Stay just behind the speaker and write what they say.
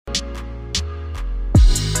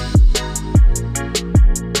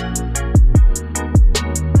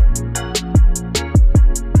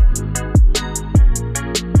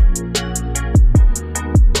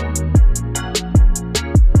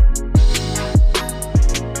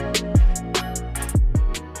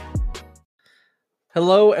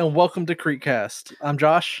Hello and welcome to Creekcast. I'm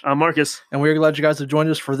Josh, I'm Marcus. and we're glad you guys have joined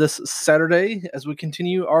us for this Saturday as we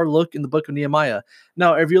continue our look in the book of Nehemiah.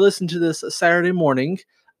 Now, if you listen to this Saturday morning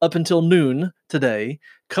up until noon today,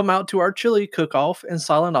 come out to our chili cook-off and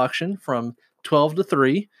silent auction from 12 to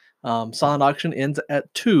 3. Silent auction ends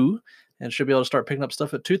at 2 and should be able to start picking up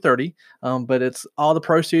stuff at 2:30. But it's all the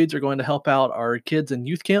proceeds are going to help out our kids in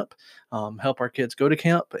youth camp, help our kids go to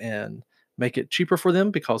camp and make it cheaper for them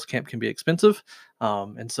because camp can be expensive.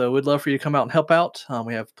 And so we'd love for you to come out and help out.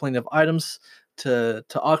 We have plenty of items to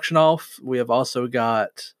auction off. We have also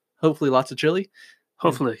got hopefully lots of chili.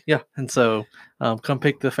 Hopefully. And so come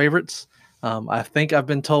pick the favorites. I think I've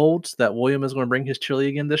been told that William is going to bring his chili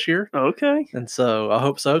again this year. Okay. And so I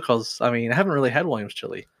hope so because, I haven't really had William's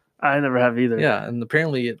chili. I never have either. Yeah, and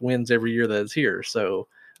apparently it wins every year that it's here. So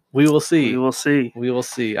we will see. We will see. We will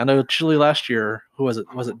see. I know chili last year, who was it?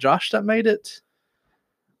 Was it Josh that made it?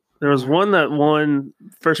 There was one that won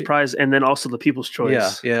first prize and then also the People's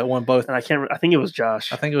Choice. Yeah, it won both. And I think it was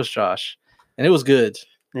Josh. I think it was Josh. And it was good.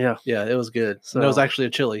 Yeah. Yeah, it was good. So And it was actually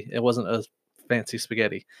a chili. It wasn't a fancy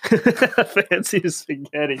spaghetti. Fancy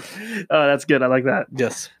spaghetti. Oh, that's good. I like that.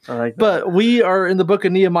 Yes. I like that. But we are in the book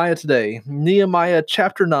of Nehemiah today. Nehemiah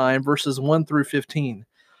chapter 9, verses 1 through 15.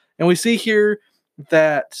 And we see here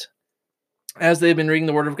that as they've been reading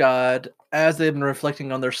the Word of God, as they've been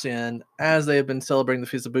reflecting on their sin, as they have been celebrating the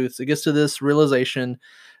Feast of Booths, it gets to this realization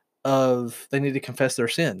of they need to confess their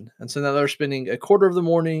sin. And so now they're spending a quarter of the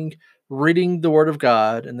morning reading the Word of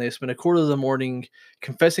God, and they spend a quarter of the morning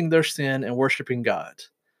confessing their sin and worshiping God.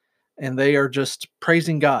 And they are just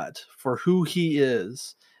praising God for who He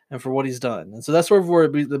is and for what He's done. And so that's where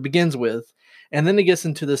it begins with. And then it gets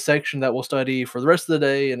into this section that we'll study for the rest of the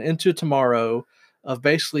day and into tomorrow of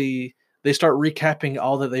basically they start recapping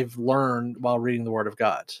all that they've learned while reading the Word of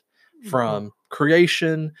God. From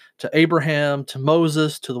creation to Abraham to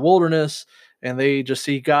Moses to the wilderness, and they just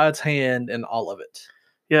see God's hand in all of it.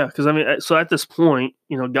 Yeah, because so at this point,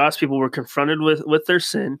 God's people were confronted with their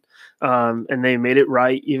sin, and they made it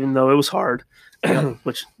right, even though it was hard,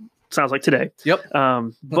 which sounds like today. Yep.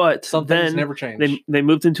 But some then things never change. They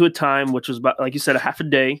moved into a time which was about, like you said, a half a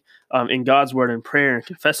day in God's word and prayer and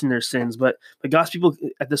confessing their sins. But God's people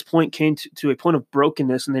at this point came to a point of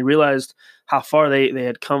brokenness, and they realized how far they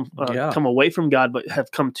had come away from God, but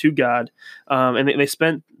have come to God. And they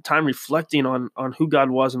spent time reflecting on who God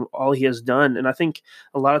was and all He has done. And I think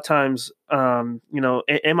a lot of times, am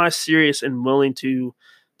I serious and willing to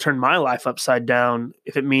turn my life upside down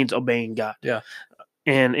if it means obeying God? Yeah.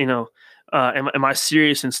 And, am I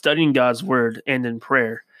serious in studying God's word and in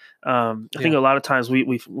prayer? I think a lot of times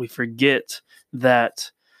we forget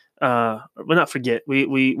that, not forget, we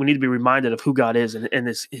need to be reminded of who God is and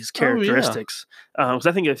his characteristics. Because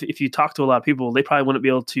I think if you talk to a lot of people, they probably wouldn't be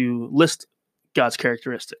able to list God's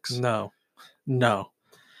characteristics. No.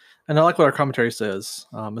 And I like what our commentary says.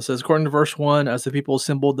 It says, according to verse 1, as the people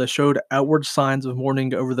assembled, they showed outward signs of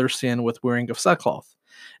mourning over their sin with wearing of sackcloth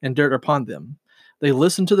and dirt upon them. They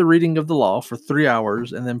listened to the reading of the law for 3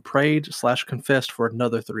 hours and then prayed/confessed for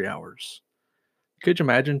another 3 hours. Could you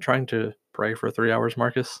imagine trying to pray for 3 hours,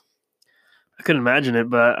 Marcus? I couldn't imagine it,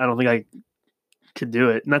 but I don't think I could do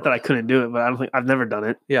it. Not that I couldn't do it, but I've never done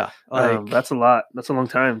it. Yeah. That's a lot. That's a long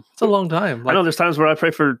time. It's a long time. I know there's times where I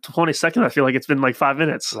pray for 20 seconds. I feel like it's been like 5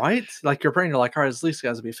 minutes. Right? Like you're praying, you're like, all right, at least it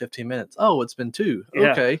has to be 15 minutes. Oh, it's been 2.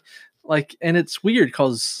 Yeah. Okay. And it's weird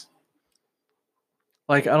because,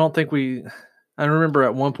 I remember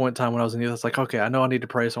at one point in time when I was in youth, it's like, okay, I know I need to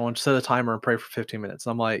pray, so I want to set a timer and pray for 15 minutes.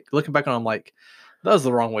 And I'm like, looking back on it, I'm like, that was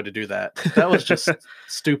the wrong way to do that. That was just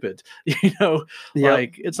stupid. Yep.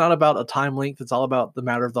 It's not about a time length. It's all about the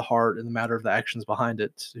matter of the heart and the matter of the actions behind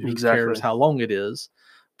it. Who cares how long it is?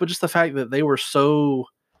 But just the fact that they were so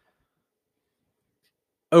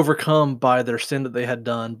overcome by their sin that they had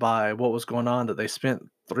done, by what was going on, that they spent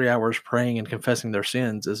 3 hours praying and confessing their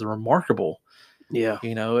sins is remarkable. Yeah.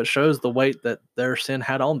 It shows the weight that their sin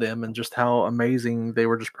had on them and just how amazing they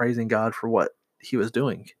were just praising God for what He was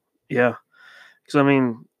doing. Yeah.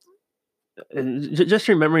 Because, just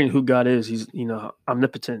remembering who God is, He's,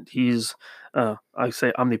 omnipotent. He's, I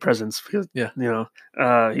say omnipresence because,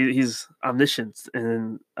 He's omniscient.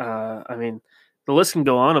 And, the list can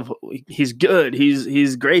go on of He's good.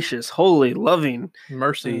 He's gracious, holy, loving,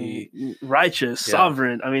 mercy, righteous,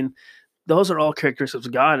 sovereign. Those are all characteristics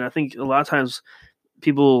of God. And I think a lot of times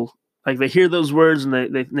people, they hear those words and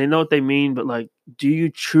they know what they mean, but do you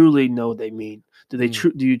truly know what they mean? Do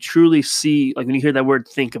you truly see, when you hear that word,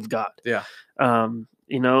 think of God? Yeah. And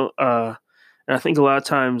I think a lot of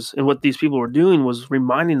times, and what these people were doing was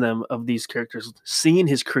reminding them of these characters, seeing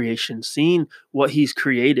His creation, seeing what He's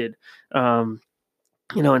created.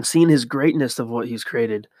 and seeing his greatness of what he's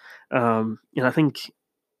created. And I think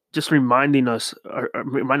just reminding us,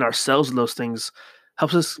 remind ourselves of those things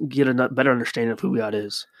helps us get a better understanding of who God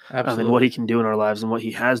is. And what he can do in our lives and what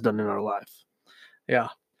he has done in our life. Yeah.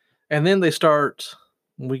 And then they've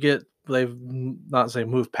not say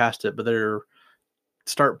moved past it, but they're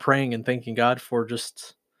start praying and thanking God for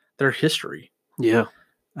just their history. Yeah.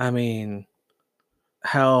 I mean,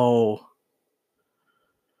 how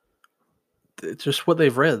just what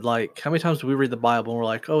they've read. Like, how many times do we read the Bible and we're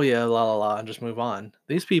like, oh yeah, la la la, and just move on?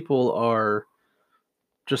 These people are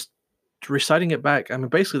just reciting it back. I mean,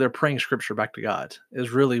 basically they're praying scripture back to God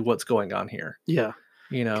is really what's going on here. Yeah.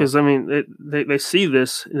 Because I mean, they see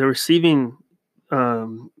this, they're receiving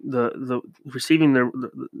receiving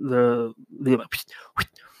the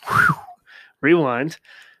rewind.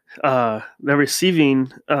 They're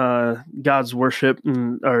receiving God's worship,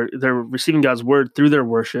 or they're receiving God's word through their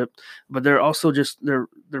worship, but they're also they're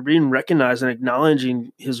being recognized and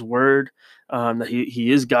acknowledging his word, that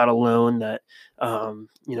he is God alone, that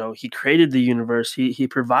he created the universe, he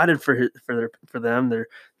provided for them,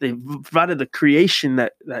 they provided the creation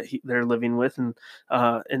that they're living with, and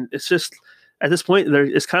it's just at this point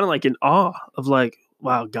it's kind of like in awe of like,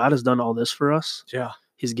 wow, God has done all this for us. Yeah,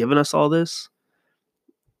 he's given us all this.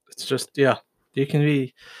 It's just, you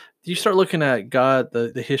start looking at God,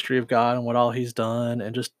 the history of God and what all he's done,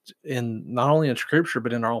 and just not only in scripture,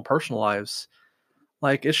 but in our own personal lives.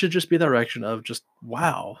 Like, it should just be the direction of just,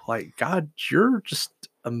 wow, like, God, you're just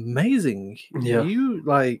amazing. Yeah.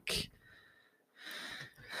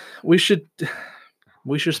 We should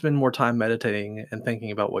spend more time meditating and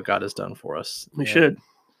thinking about what God has done for us. We should.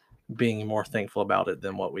 Being more thankful about it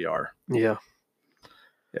than what we are. Yeah.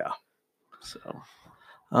 Yeah. So.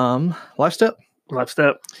 Life step.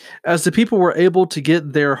 As the people were able to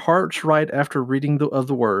get their hearts right after reading of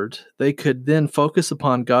the word, they could then focus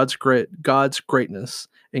upon God's greatness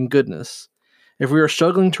and goodness. If we are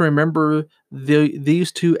struggling to remember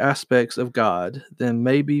these two aspects of God, then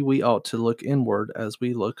maybe we ought to look inward as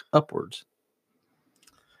we look upward.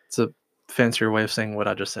 It's a fancier way of saying what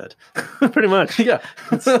I just said. Pretty much. Yeah.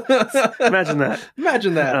 Imagine that.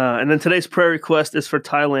 And then today's prayer request is for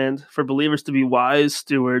Thailand, for believers to be wise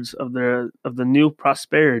stewards of the new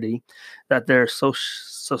prosperity that their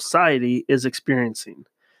society is experiencing.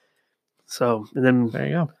 So, and then there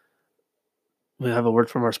you go. We have a word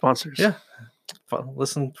from our sponsors. Yeah.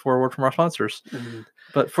 Listen for a word from our sponsors. Mm-hmm.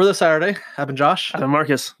 But for this Saturday, I've been Josh. I've been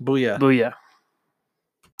Marcus. Booyah. Booyah.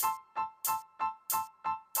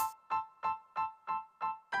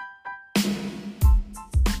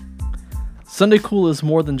 Sunday Cool is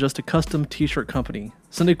more than just a custom t-shirt company.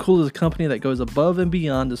 Sunday Cool is a company that goes above and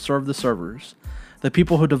beyond to serve the servers, the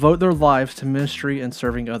people who devote their lives to ministry and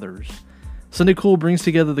serving others. Sunday Cool brings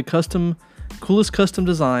together the coolest custom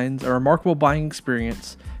designs, a remarkable buying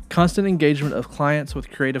experience, constant engagement of clients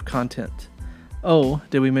with creative content. Oh,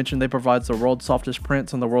 did we mention they provide the world's softest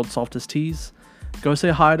prints and the world's softest tees? Go say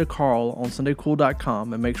hi to Carl on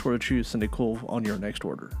SundayCool.com and make sure to choose Sunday Cool on your next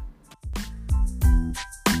order.